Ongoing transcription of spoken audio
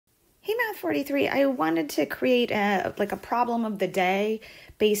Hey, Math 43, I wanted to create a problem of the day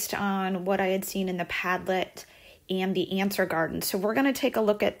based on what I had seen in the Padlet and the answer garden. So we're going to take a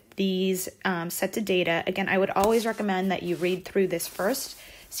look at these sets of data. Again, I would always recommend that you read through this first,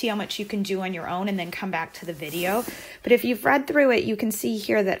 see how much you can do on your own, and then come back to the video. But if you've read through it, you can see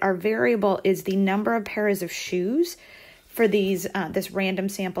here that our variable is the number of pairs of shoes for these this random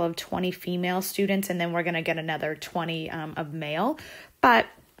sample of 20 female students, and then we're going to get another 20 of male. But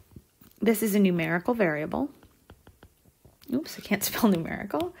this is a numerical variable. Oops, I can't spell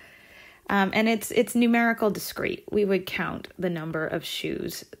numerical. And it's numerical discrete. We would count the number of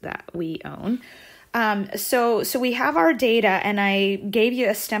shoes that we own. So we have our data, and I gave you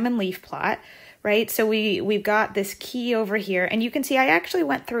a stem and leaf plot, right? So we've got this key over here, and you can see I actually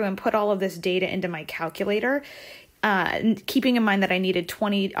went through and put all of this data into my calculator. Keeping in mind that I needed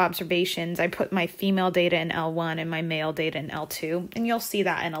 20 observations, I put my female data in L1 and my male data in L2, and you'll see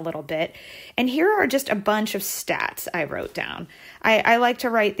that in a little bit. And here are just a bunch of stats I wrote down. I like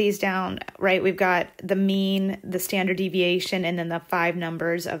to write these down, right? We've got the mean, the standard deviation, and then the 5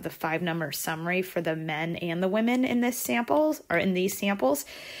 numbers of the 5-number summary for the men and the women in this samples, or in these samples.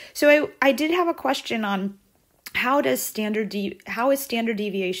 So I did have a question on how is standard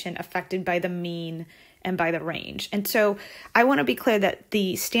deviation affected by the mean and by the range. And so I want to be clear that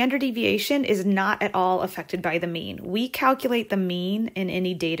the standard deviation is not at all affected by the mean. We calculate the mean in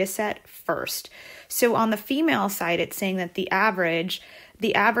any data set first. So on the female side, it's saying that the average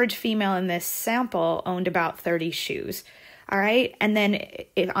female in this sample owned about 30 shoes. All right. And then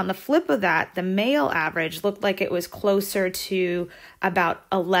on the flip of that, the male average looked like it was closer to about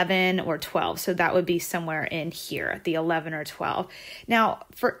 11 or 12. So that would be somewhere in here, the 11 or 12. Now,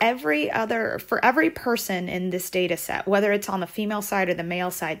 for every person in this data set, whether it's on the female side or the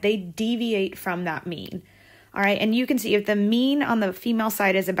male side, they deviate from that mean. All right. And you can see if the mean on the female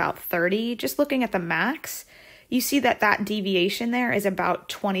side is about 30, just looking at the max, you see that deviation there is about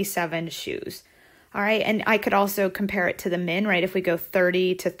 27 shoes. All right, and I could also compare it to the min, right? If we go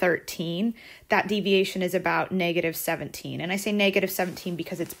 30 to 13, that deviation is about -17. And I say -17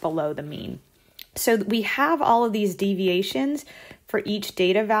 because it's below the mean. So we have all of these deviations for each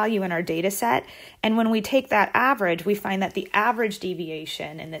data value in our data set. And when we take that average, we find that the average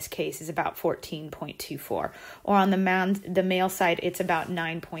deviation in this case is about 14.24. Or on the male side, it's about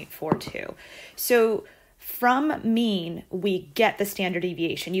 9.42. So from mean, we get the standard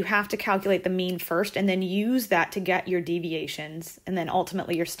deviation. You have to calculate the mean first and then use that to get your deviations and then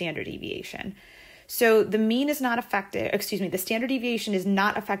ultimately your standard deviation. So the mean is not affected, the standard deviation is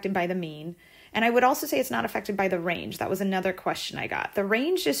not affected by the mean. And I would also say it's not affected by the range. That was another question I got. The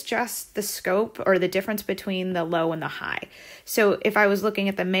range is just the scope or the difference between the low and the high. So if I was looking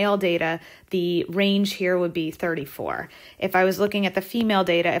at the male data, the range here would be 34. If I was looking at the female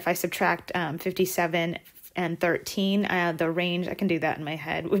data, if I subtract 57 and 13, the range, I can do that in my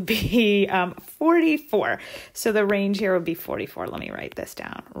head, would be 44. So the range here would be 44. Let me write this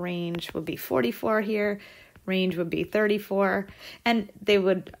down. Range would be 44 here. Range would be 34. And they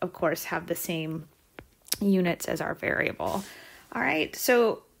would, of course, have the same units as our variable. All right,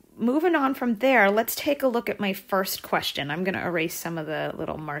 so moving on from there, let's take a look at my first question. I'm going to erase some of the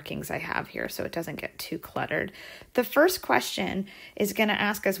little markings I have here so it doesn't get too cluttered. The first question is going to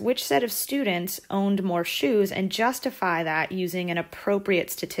ask us which set of students owned more shoes and justify that using an appropriate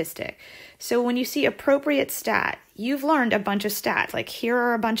statistic. So when you see appropriate stat, you've learned a bunch of stats. Like here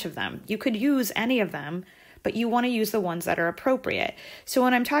are a bunch of them. You could use any of them, but you want to use the ones that are appropriate. So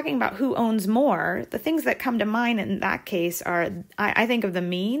when I'm talking about who owns more, the things that come to mind in that case are, I think of the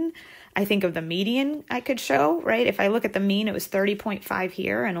mean, I think of the median I could show, right? If I look at the mean, it was 30.5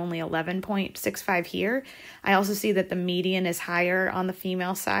 here and only 11.65 here. I also see that the median is higher on the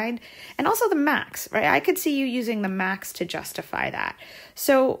female side, and also the max, right? I could see you using the max to justify that.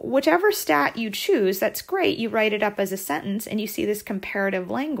 So whichever stat you choose, that's great. You write it up as a sentence and you see this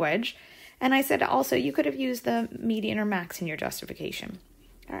comparative language. And I said also you could have used the median or max in your justification.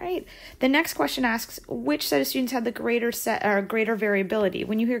 All right. The next question asks which set of students had the greater variability.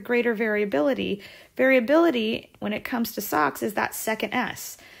 When you hear greater variability when it comes to SOCS is that second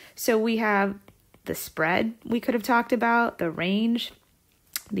S. So we have the spread we could have talked about, the range,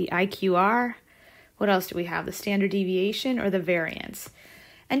 the IQR. What else do we have? The standard deviation or the variance.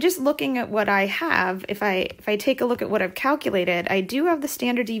 And just looking at what I have, if I take a look at what I've calculated, I do have the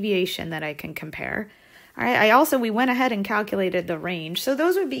standard deviation that I can compare. All right. We went ahead and calculated the range. So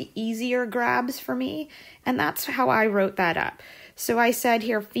those would be easier grabs for me. And that's how I wrote that up. So I said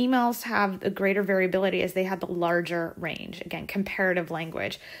here, females have the greater variability as they had the larger range. Again, comparative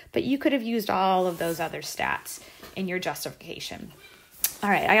language. But you could have used all of those other stats in your justification. All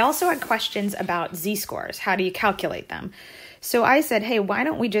right, I also had questions about z-scores. How do you calculate them? So I said, hey, why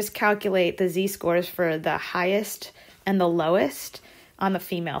don't we just calculate the z-scores for the highest and the lowest on the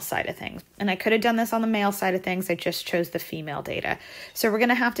female side of things? And I could have done this on the male side of things. I just chose the female data. So we're going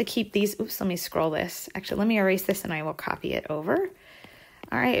to have to keep these. Oops, let me scroll this. Actually, let me erase this and I will copy it over.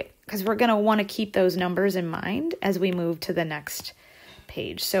 All right, because we're going to want to keep those numbers in mind as we move to the next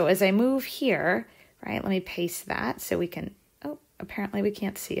page. So as I move here, right, let me paste that so we can, oh, apparently we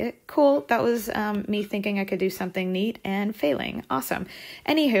can't see it. Cool, that was me thinking I could do something neat and failing. Awesome.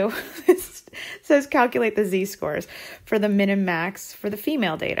 Anywho, it says calculate the z-scores for the min and max for the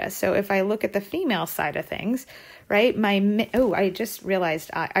female data. So if I look at the female side of things, right, I just realized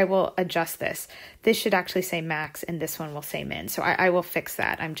I will adjust this. This should actually say max and this one will say min. So I will fix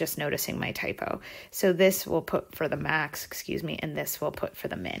that. I'm just noticing my typo. So this will put for the max, and this will put for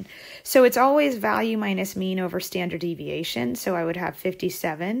the min. So it's always value minus mean over standard deviation. So I would have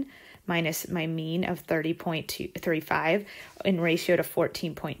 57 minus my mean of 30.35 in ratio to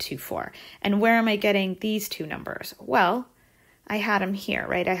 14.24. And where am I getting these two numbers? Well, I had them here,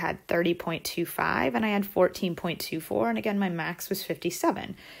 right? I had 30.25 and I had 14.24. And again, my max was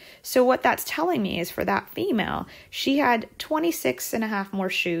 57. So what that's telling me is for that female, she had 26 and a half more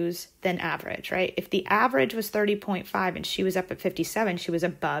shoes than average, right? If the average was 30.5 and she was up at 57, she was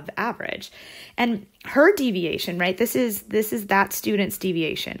above average. And her deviation, right? This is that student's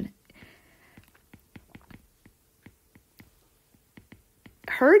deviation.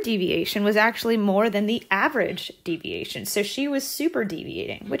 Her deviation was actually more than the average deviation. So she was super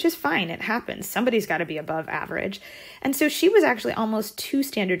deviating, which is fine. It happens. Somebody's got to be above average. And so she was actually almost 2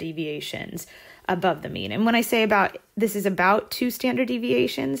 standard deviations above the mean. And when I say this is about 2 standard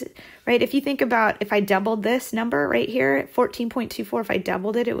deviations, right? If you think about if I doubled this number right here at 14.24, if I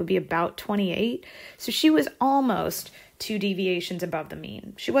doubled it, it would be about 28. So she was almost 2 deviations above the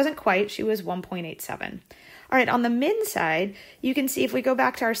mean. She wasn't quite. She was 1.87. All right, on the min side, you can see if we go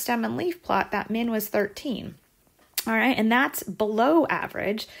back to our stem and leaf plot, that min was 13. All right, and that's below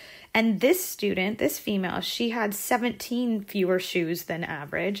average. And this student, this female, she had 17 fewer shoes than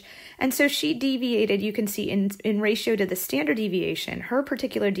average. And so she deviated, you can see in ratio to the standard deviation, her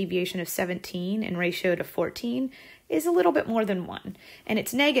particular deviation of 17 in ratio to 14 is a little bit more than 1. And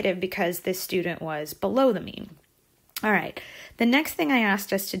it's negative because this student was below the mean. All right, the next thing I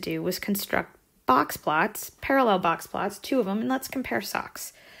asked us to do was construct box plots, parallel box plots, 2 of them, and let's compare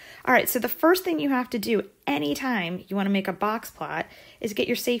socks. All right, so the first thing you have to do anytime you want to make a box plot is get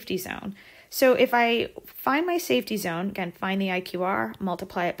your safety zone. So if I find my safety zone, again, find the IQR,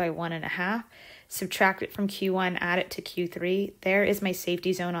 multiply it by 1.5, subtract it from Q1, add it to Q3, there is my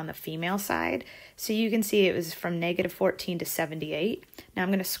safety zone on the female side. So you can see it was from negative 14 to 78. Now I'm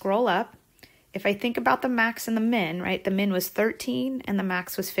going to scroll up. If I think about the max and the min, right, the min was 13 and the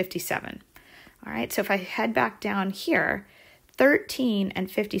max was 57. All right, so if I head back down here, 13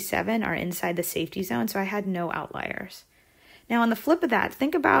 and 57 are inside the safety zone, so I had no outliers. Now on the flip of that,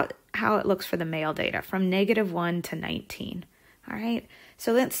 think about how it looks for the male data from -1 to 19. All right,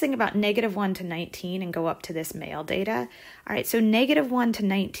 so let's think about -1 to 19 and go up to this male data. All right, so -1 to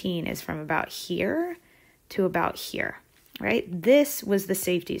 19 is from about here to about here, right? This was the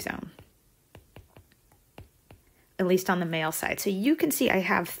safety zone, at least on the male side. So you can see I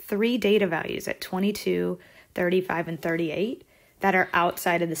have 3 data values at 22, 35, and 38 that are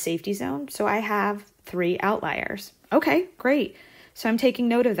outside of the safety zone. So I have 3 outliers. Okay, great. So I'm taking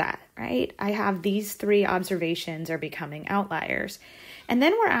note of that, right? I have these 3 observations are becoming outliers. And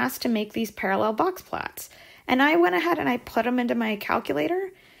then we're asked to make these parallel box plots. And I went ahead and I put them into my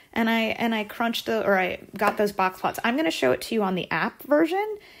calculator and I crunched I got those box plots. I'm going to show it to you on the app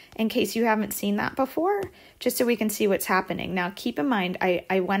version in case you haven't seen that before, just so we can see what's happening. Now, keep in mind,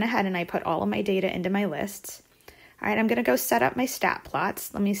 I went ahead and I put all of my data into my lists. All right, I'm going to go set up my stat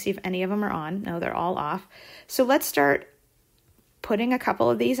plots. Let me see if any of them are on. No, they're all off. So let's start putting a couple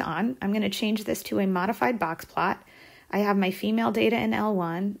of these on. I'm going to change this to a modified box plot. I have my female data in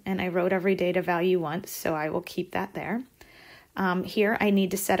L1, and I wrote every data value once, so I will keep that there. Here, I need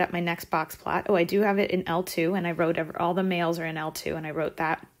to set up my next box plot. Oh, I do have it in L2, and I wrote all the males are in L2, and I wrote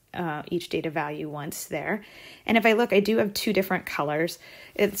that each data value once there. And if I look, I do have 2 different colors.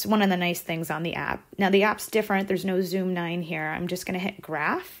 It's one of the nice things on the app. Now, the app's different. There's no Zoom 9 here. I'm just going to hit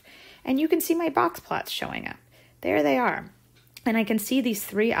graph, and you can see my box plots showing up. There they are. And I can see these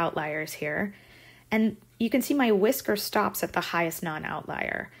 3 outliers here. And you can see my whisker stops at the highest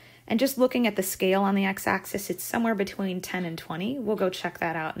non-outlier. And just looking at the scale on the x-axis, it's somewhere between 10 and 20. We'll go check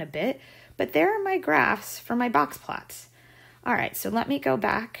that out in a bit. But there are my graphs for my box plots. All right, so let me go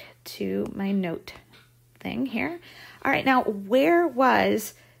back to my note thing here. All right, now where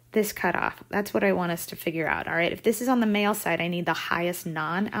was this cutoff? That's what I want us to figure out. All right, if this is on the male side, I need the highest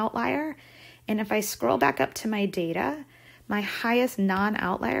non-outlier. And if I scroll back up to my data, my highest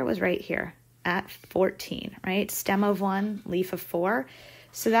non-outlier was right here at 14, right? Stem of 1, leaf of 4.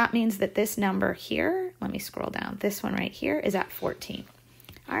 So that means that this number here, let me scroll down, this one right here is at 14.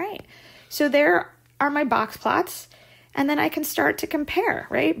 All right, so there are my box plots. And then I can start to compare,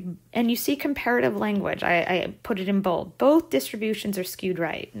 right? And you see comparative language. I put it in bold. Both distributions are skewed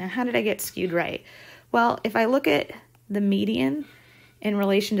right. Now, how did I get skewed right? Well, if I look at the median in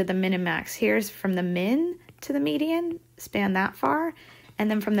relation to the min and max, here's from the min to the median, span that far, and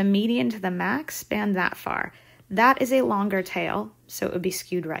then from the median to the max, span that far. That is a longer tail, so it would be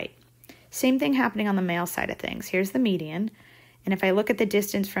skewed right. Same thing happening on the male side of things. Here's the median. And if I look at the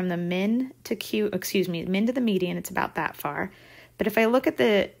distance from the min to min to the median, it's about that far. But if I look at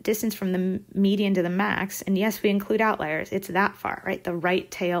the distance from the median to the max, and yes, we include outliers, it's that far, right? The right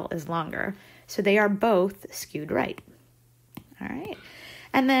tail is longer. So they are both skewed right. All right.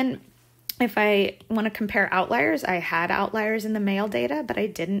 And then if I want to compare outliers, I had outliers in the male data, but I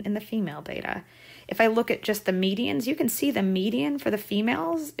didn't in the female data. If I look at just the medians, you can see the median for the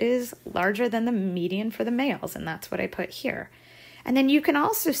females is larger than the median for the males, and that's what I put here. And then you can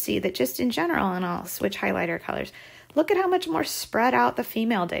also see that just in general, and I'll switch highlighter colors, look at how much more spread out the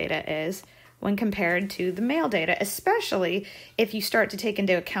female data is when compared to the male data, especially if you start to take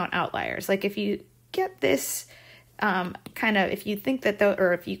into account outliers. Like if you get this if you think that,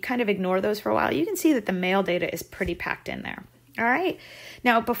 or if you kind of ignore those for a while, you can see that the male data is pretty packed in there. All right.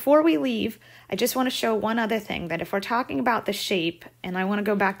 Now, before we leave, I just want to show one other thing, that if we're talking about the shape, and I want to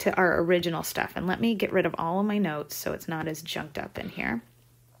go back to our original stuff, and let me get rid of all of my notes so it's not as junked up in here.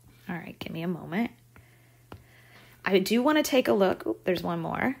 All right, give me a moment. I do want to take a look, there's one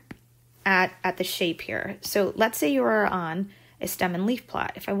more, at the shape here. So let's say you are on a stem and leaf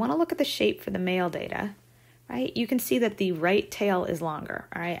plot. If I want to look at the shape for the male data, right, you can see that the right tail is longer,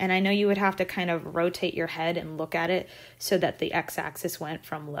 all right? And I know you would have to kind of rotate your head and look at it so that the x-axis went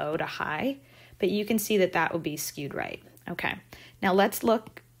from low to high, but you can see that that would be skewed right. Okay, now let's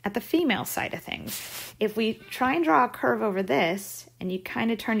look at the female side of things. If we try and draw a curve over this, and you kind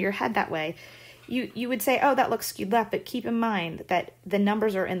of turn your head that way, you would say, oh, that looks skewed left, but keep in mind that the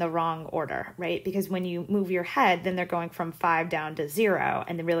numbers are in the wrong order, right? Because when you move your head, then they're going from 5 down to 0,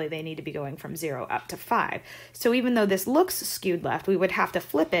 and then really they need to be going from 0 up to 5. So even though this looks skewed left, we would have to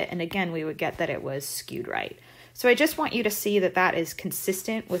flip it, and again, we would get that it was skewed right. So I just want you to see that that is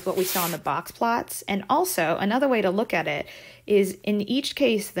consistent with what we saw in the box plots. And also, another way to look at it is in each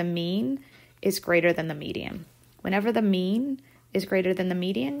case, the mean is greater than the median. Whenever the mean is greater than the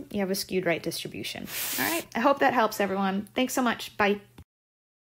median, you have a skewed right distribution. All right, I hope that helps everyone. Thanks so much. Bye.